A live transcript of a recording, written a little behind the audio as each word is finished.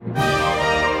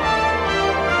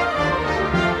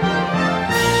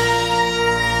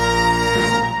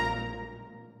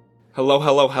Hello,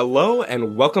 hello, hello,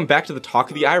 and welcome back to the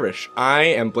Talk of the Irish. I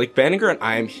am Blake Banninger, and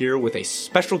I am here with a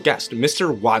special guest,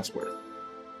 Mr. Wadsworth.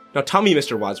 Now tell me,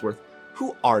 Mr. Wadsworth,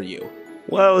 who are you?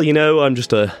 Well, I'm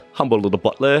just a humble little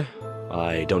butler.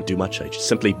 I don't do much, I just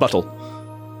simply buttle.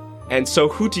 And so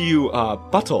who do you,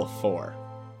 buttle for?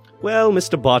 Well,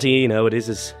 Mr. Boddy, it is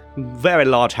his very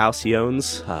large house he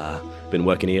owns. Been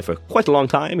working here for quite a long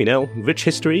time, rich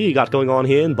history you got going on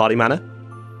here in Boddy Manor.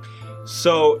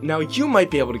 So, now you might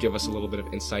be able to give us a little bit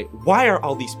of insight. Why are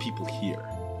all these people here?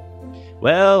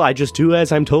 Well, I just do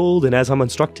as I'm told and as I'm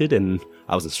instructed, and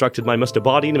I was instructed by Mr.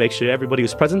 Boddy to make sure everybody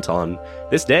was present on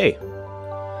this day.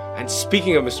 And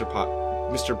speaking of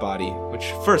Mr. Boddy,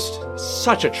 which first,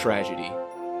 such a tragedy.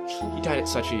 He died at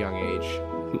such a young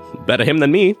age. Better him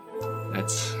than me.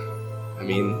 That's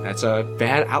a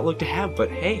bad outlook to have,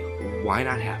 but hey, why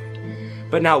not have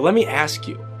it? But now, let me ask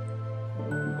you.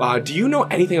 Do you know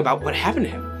anything about what happened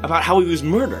to him? About how he was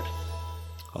murdered?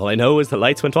 All I know is the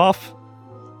lights went off.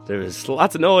 There was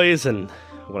lots of noise, and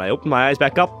when I opened my eyes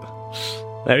back up,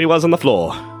 there he was on the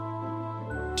floor.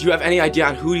 Do you have any idea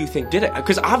on who you think did it?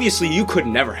 Because obviously you could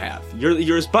never have.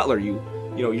 You're his butler.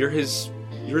 You're his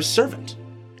servant.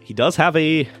 He does have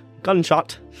a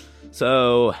gunshot,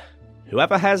 so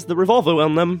whoever has the revolver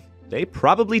on them, they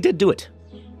probably did do it.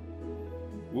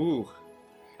 Ooh.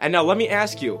 And now let me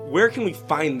ask you, where can we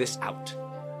find this out?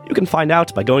 You can find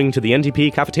out by going to the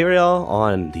NDP cafeteria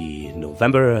on the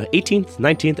November 18th,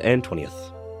 19th, and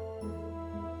 20th.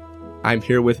 I'm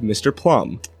here with Mr.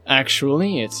 Plum.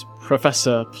 Actually, it's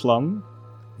Professor Plum.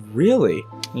 Really?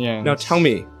 Yeah. Now tell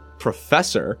me,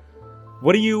 Professor,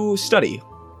 what do you study?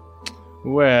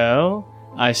 Well,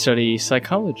 I study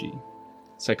psychology.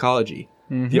 Psychology?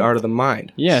 Mm-hmm. The art of the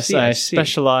mind? Yes, I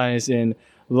specialize in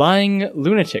lying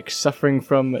lunatics suffering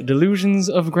from delusions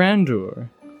of grandeur.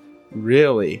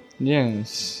 Really?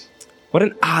 Yes. What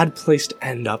an odd place to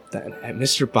end up then, at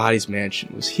Mr. Boddy's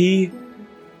mansion. Was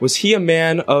he a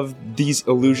man of these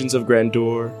illusions of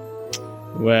grandeur?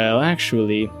 Well,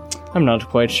 actually, I'm not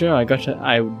quite sure. I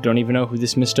don't even know who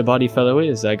this Mr. Boddy fellow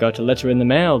is. I got a letter in the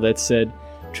mail that said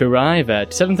to arrive at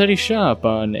 7:30 sharp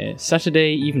on a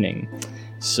Saturday evening.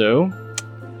 So,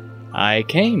 I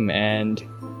came and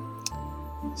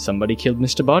somebody killed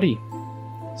Mr. Boddy.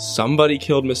 Somebody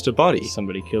killed Mr. Boddy?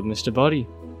 Somebody killed Mr. Boddy.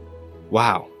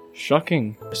 Wow.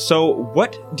 Shocking. So,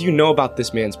 what do you know about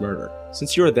this man's murder,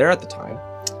 since you were there at the time?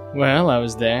 Well, I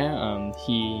was there.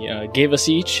 He gave us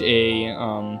each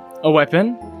a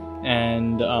weapon,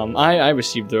 and I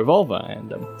received the revolver,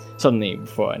 and suddenly,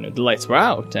 before I knew, the lights were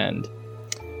out, and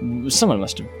someone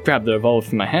must have grabbed the revolver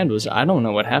from my hand. I don't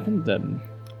know what happened.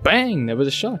 Bang! There was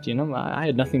a shot, I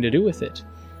had nothing to do with it.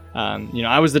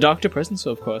 I was the doctor present,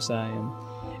 so of course I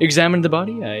examined the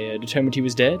body. I determined he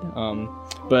was dead.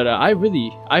 But I've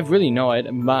really no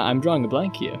idea. I'm drawing a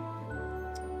blank here.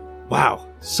 Wow.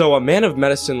 So a man of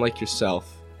medicine like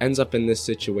yourself ends up in this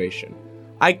situation.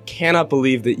 I cannot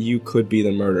believe that you could be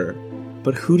the murderer.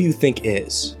 But who do you think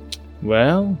is?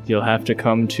 Well, you'll have to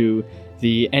come to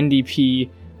the NDP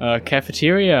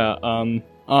cafeteria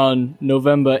on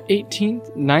November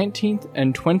 18th, 19th,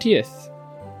 and 20th.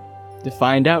 To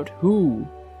find out who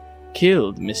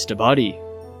killed Mr. Boddy.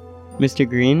 Mr.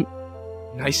 Green?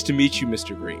 Nice to meet you,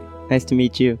 Mr. Green. Nice to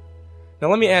meet you. Now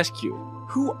let me ask you,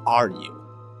 who are you?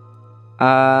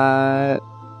 I'm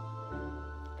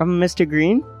Mr.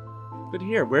 Green? Good to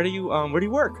hear. Where do you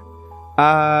work?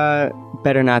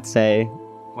 Better not say.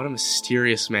 What a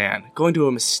mysterious man. Going to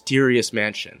a mysterious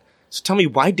mansion. So tell me,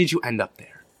 why did you end up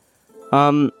there?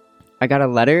 I got a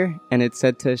letter, and it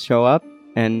said to show up,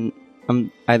 and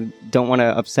I don't want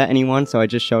to upset anyone, so I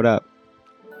just showed up.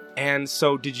 And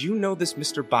so, did you know this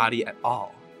Mr. Boddy at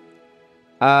all?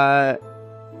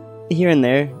 Here and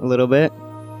there, a little bit.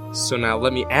 So now,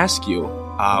 let me ask you,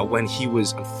 when he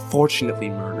was unfortunately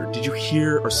murdered, did you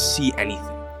hear or see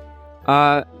anything?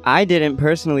 I didn't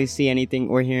personally see anything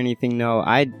or hear anything, no.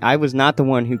 I was not the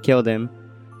one who killed him.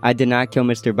 I did not kill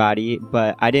Mr. Boddy,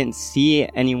 but I didn't see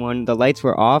anyone. The lights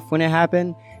were off when it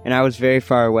happened, and I was very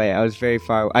far away.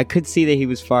 I could see that he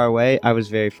was far away. I was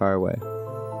very far away.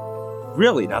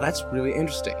 Really? Now that's really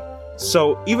interesting.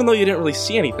 So, even though you didn't really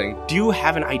see anything, do you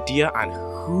have an idea on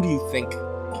who do you think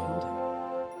killed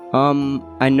him?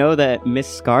 I know that Miss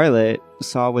Scarlet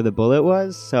saw where the bullet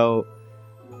was, so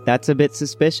that's a bit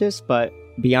suspicious, but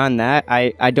beyond that,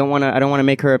 I don't want to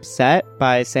make her upset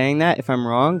by saying that if I'm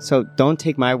wrong. So don't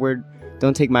take my word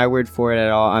for it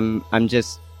at all. I'm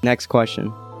just next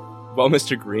question. Well,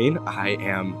 Mr. Green, I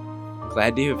am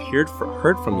glad to have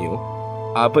heard from you,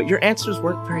 but your answers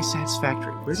weren't very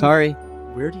satisfactory. Sorry.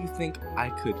 Where do you think I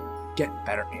could get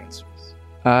better answers?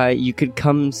 You could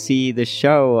come see the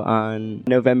show on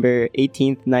November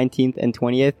 18th, 19th, and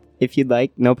 20th if you'd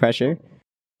like. No pressure.